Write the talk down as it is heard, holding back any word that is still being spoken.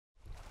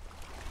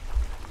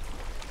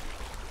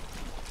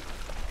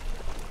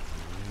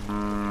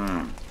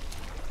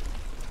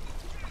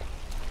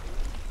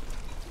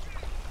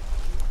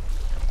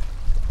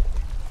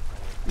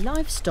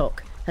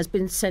Livestock has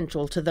been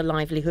central to the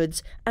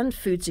livelihoods and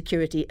food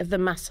security of the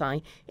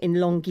Maasai in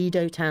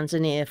Longido,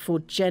 Tanzania for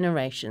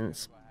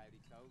generations.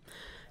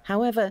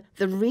 However,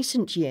 the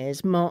recent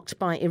years, marked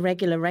by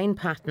irregular rain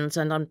patterns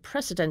and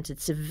unprecedented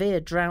severe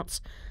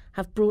droughts,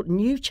 have brought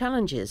new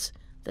challenges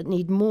that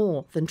need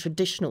more than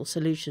traditional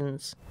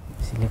solutions.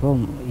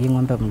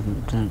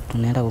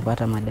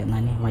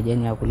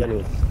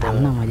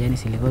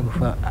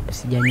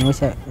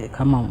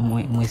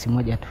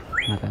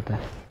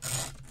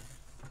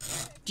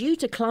 Due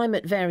to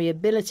climate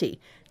variability,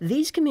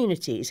 these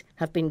communities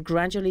have been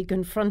gradually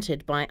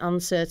confronted by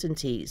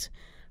uncertainties.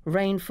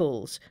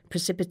 Rainfalls,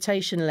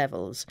 precipitation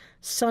levels,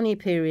 sunny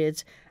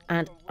periods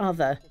and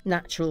other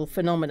natural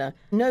phenomena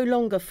no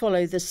longer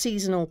follow the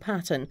seasonal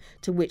pattern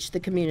to which the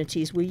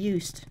communities were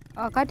used.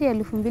 Wakati ya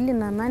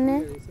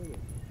 2008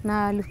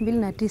 na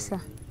 2009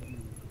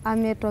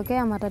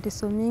 ametokea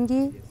matatizo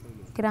mingi,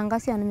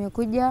 kirangasi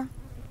nimekuja,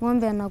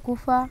 ng'ombe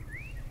anakufa,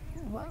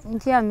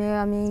 mtu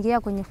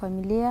ameingia kwenye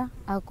familia,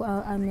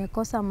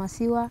 amekosa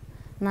maziwa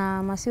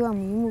na maziwa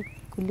muhimu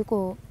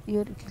kuliko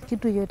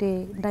kitu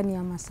yote ndani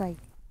ya Maasai.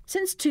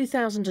 Since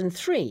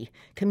 2003,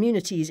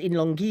 communities in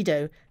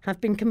Longido have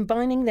been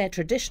combining their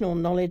traditional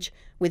knowledge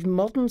with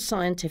modern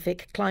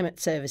scientific climate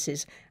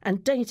services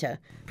and data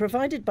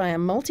provided by a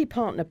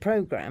multi-partner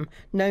programme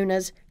known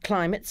as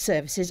Climate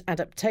Services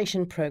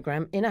Adaptation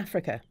Programme in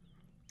Africa.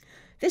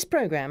 This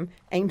programme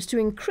aims to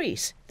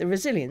increase the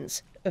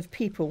resilience of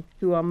people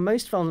who are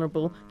most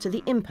vulnerable to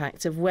the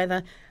impacts of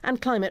weather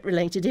and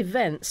climate-related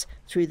events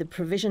through the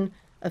provision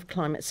of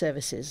climate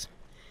services.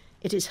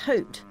 It is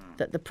hoped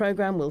that the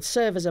programme will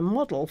serve as a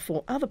model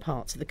for other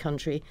parts of the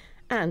country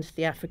and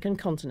the African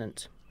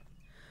continent.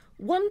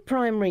 One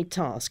primary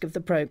task of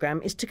the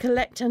programme is to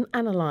collect and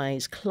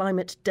analyse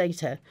climate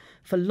data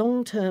for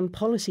long-term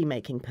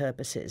policy-making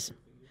purposes.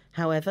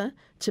 However,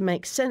 to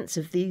make sense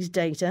of these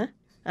data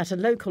at a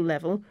local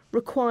level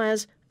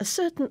requires a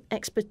certain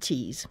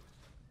expertise.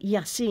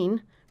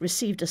 Yassine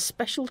received a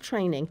special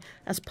training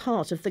as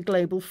part of the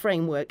Global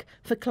Framework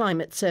for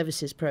Climate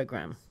Services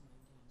programme.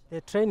 The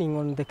training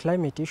on the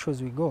climate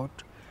issues we got,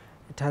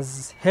 it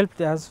has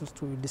helped us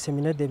to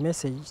disseminate the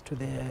message to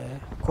the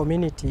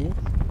community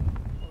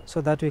so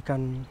that we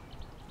can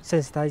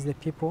sensitize the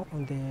people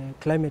on the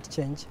climate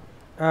change.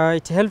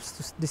 It helps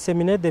to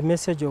disseminate the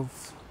message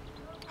of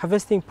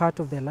harvesting part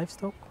of their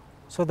livestock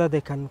so that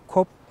they can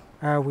cope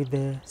with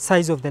the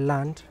size of the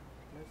land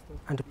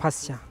and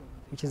pasture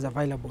which is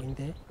available in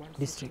the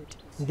district.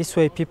 In this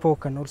way people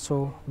can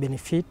also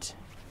benefit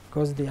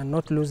because they are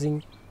not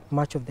losing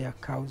much of their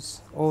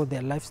cows or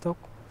their livestock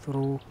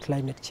through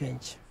climate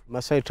change.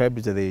 Maasai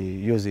tribes, they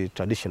use the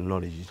traditional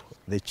knowledge.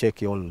 They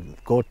check on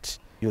goats,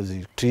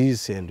 use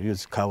trees and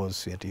use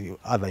cows and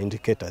other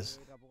indicators.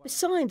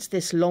 Besides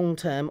this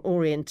long-term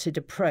oriented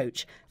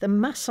approach, the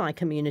Maasai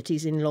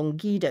communities in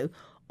Longido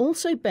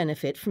also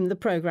benefit from the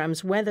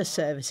programme's weather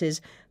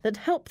services that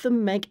help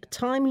them make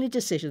timely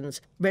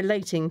decisions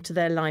relating to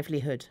their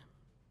livelihood.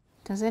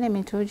 Tanzania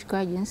Meteorological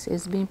Agency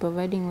has been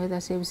providing weather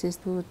services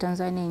to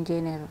Tanzania in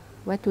general.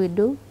 What we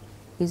do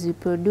is we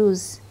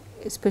produce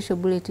a special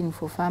bulletin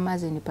for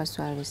farmers and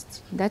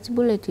pastoralists. That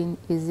bulletin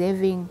is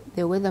having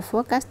the weather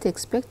forecast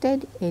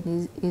expected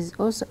and is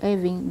also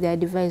having the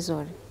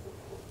advisory.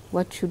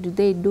 What should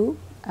they do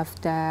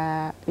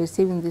after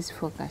receiving this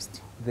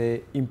forecast?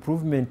 The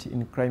improvement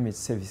in climate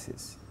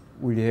services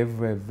will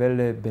have a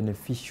very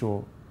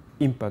beneficial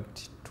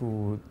impact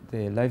to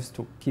the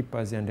livestock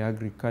keepers and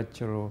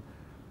agricultural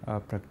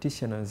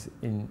practitioners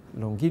in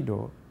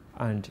Longido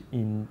and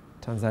in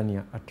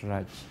Tanzania at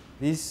large.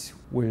 This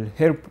will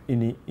help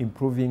in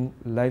improving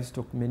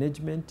livestock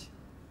management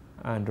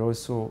and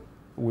also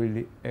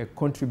will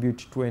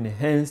contribute to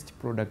enhanced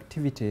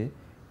productivity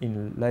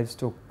in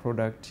livestock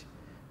product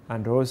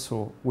and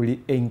also will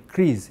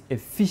increase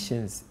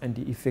efficiency and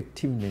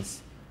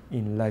effectiveness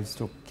in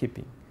livestock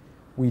keeping.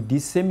 We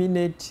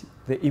disseminate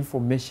the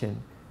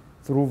information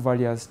through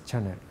various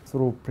channels,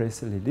 through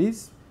press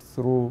release,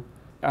 through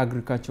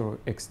agricultural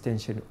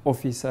extension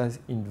officers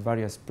in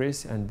various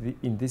places, and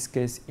in this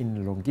case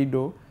in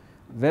Longido.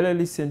 Very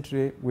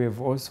recently, we have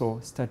also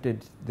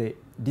started the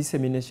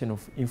dissemination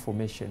of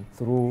information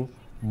through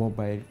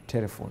mobile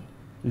telephone,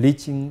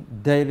 reaching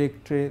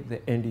directly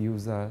the end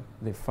user,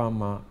 the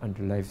farmer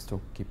and livestock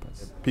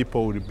keepers.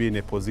 People will be in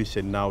a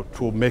position now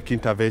to make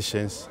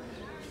interventions,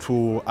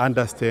 to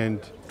understand,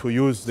 to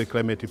use the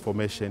climate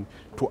information,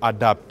 to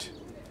adapt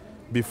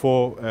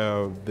before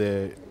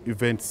the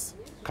events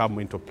come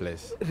into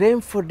place.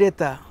 Rainfall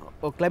data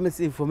or climate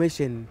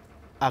information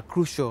are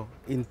crucial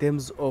in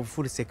terms of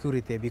food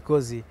security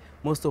because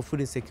most of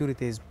food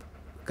insecurity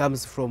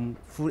comes from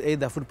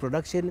either food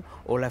production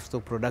or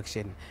livestock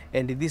production.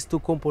 And these two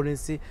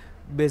components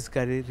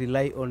basically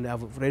rely on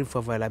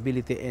rainfall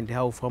availability and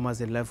how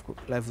farmers and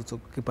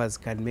livestock keepers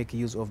can make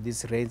use of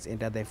these rains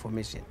and other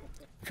information.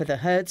 For the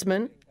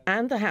herdsmen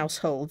and the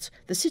households,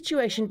 the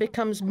situation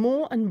becomes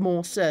more and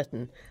more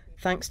certain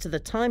thanks to the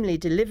timely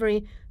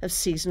delivery of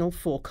seasonal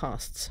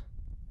forecasts.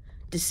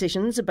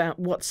 Decisions about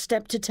what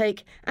step to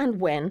take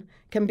and when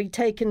can be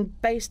taken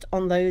based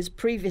on those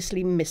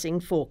previously missing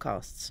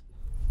forecasts.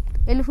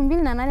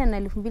 2008 na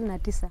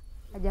 2009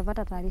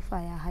 hajapata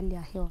taarifa ya hali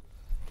ya hewa.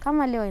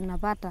 Kama leo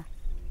inapata,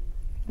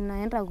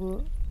 naenda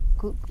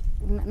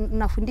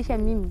nafundisha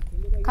mimi.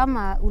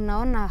 Kama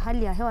unaona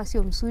hali ya hewa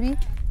sio mzuri,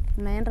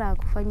 naenda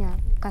kufanya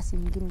kazi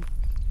nyingine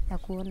ya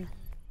kuona.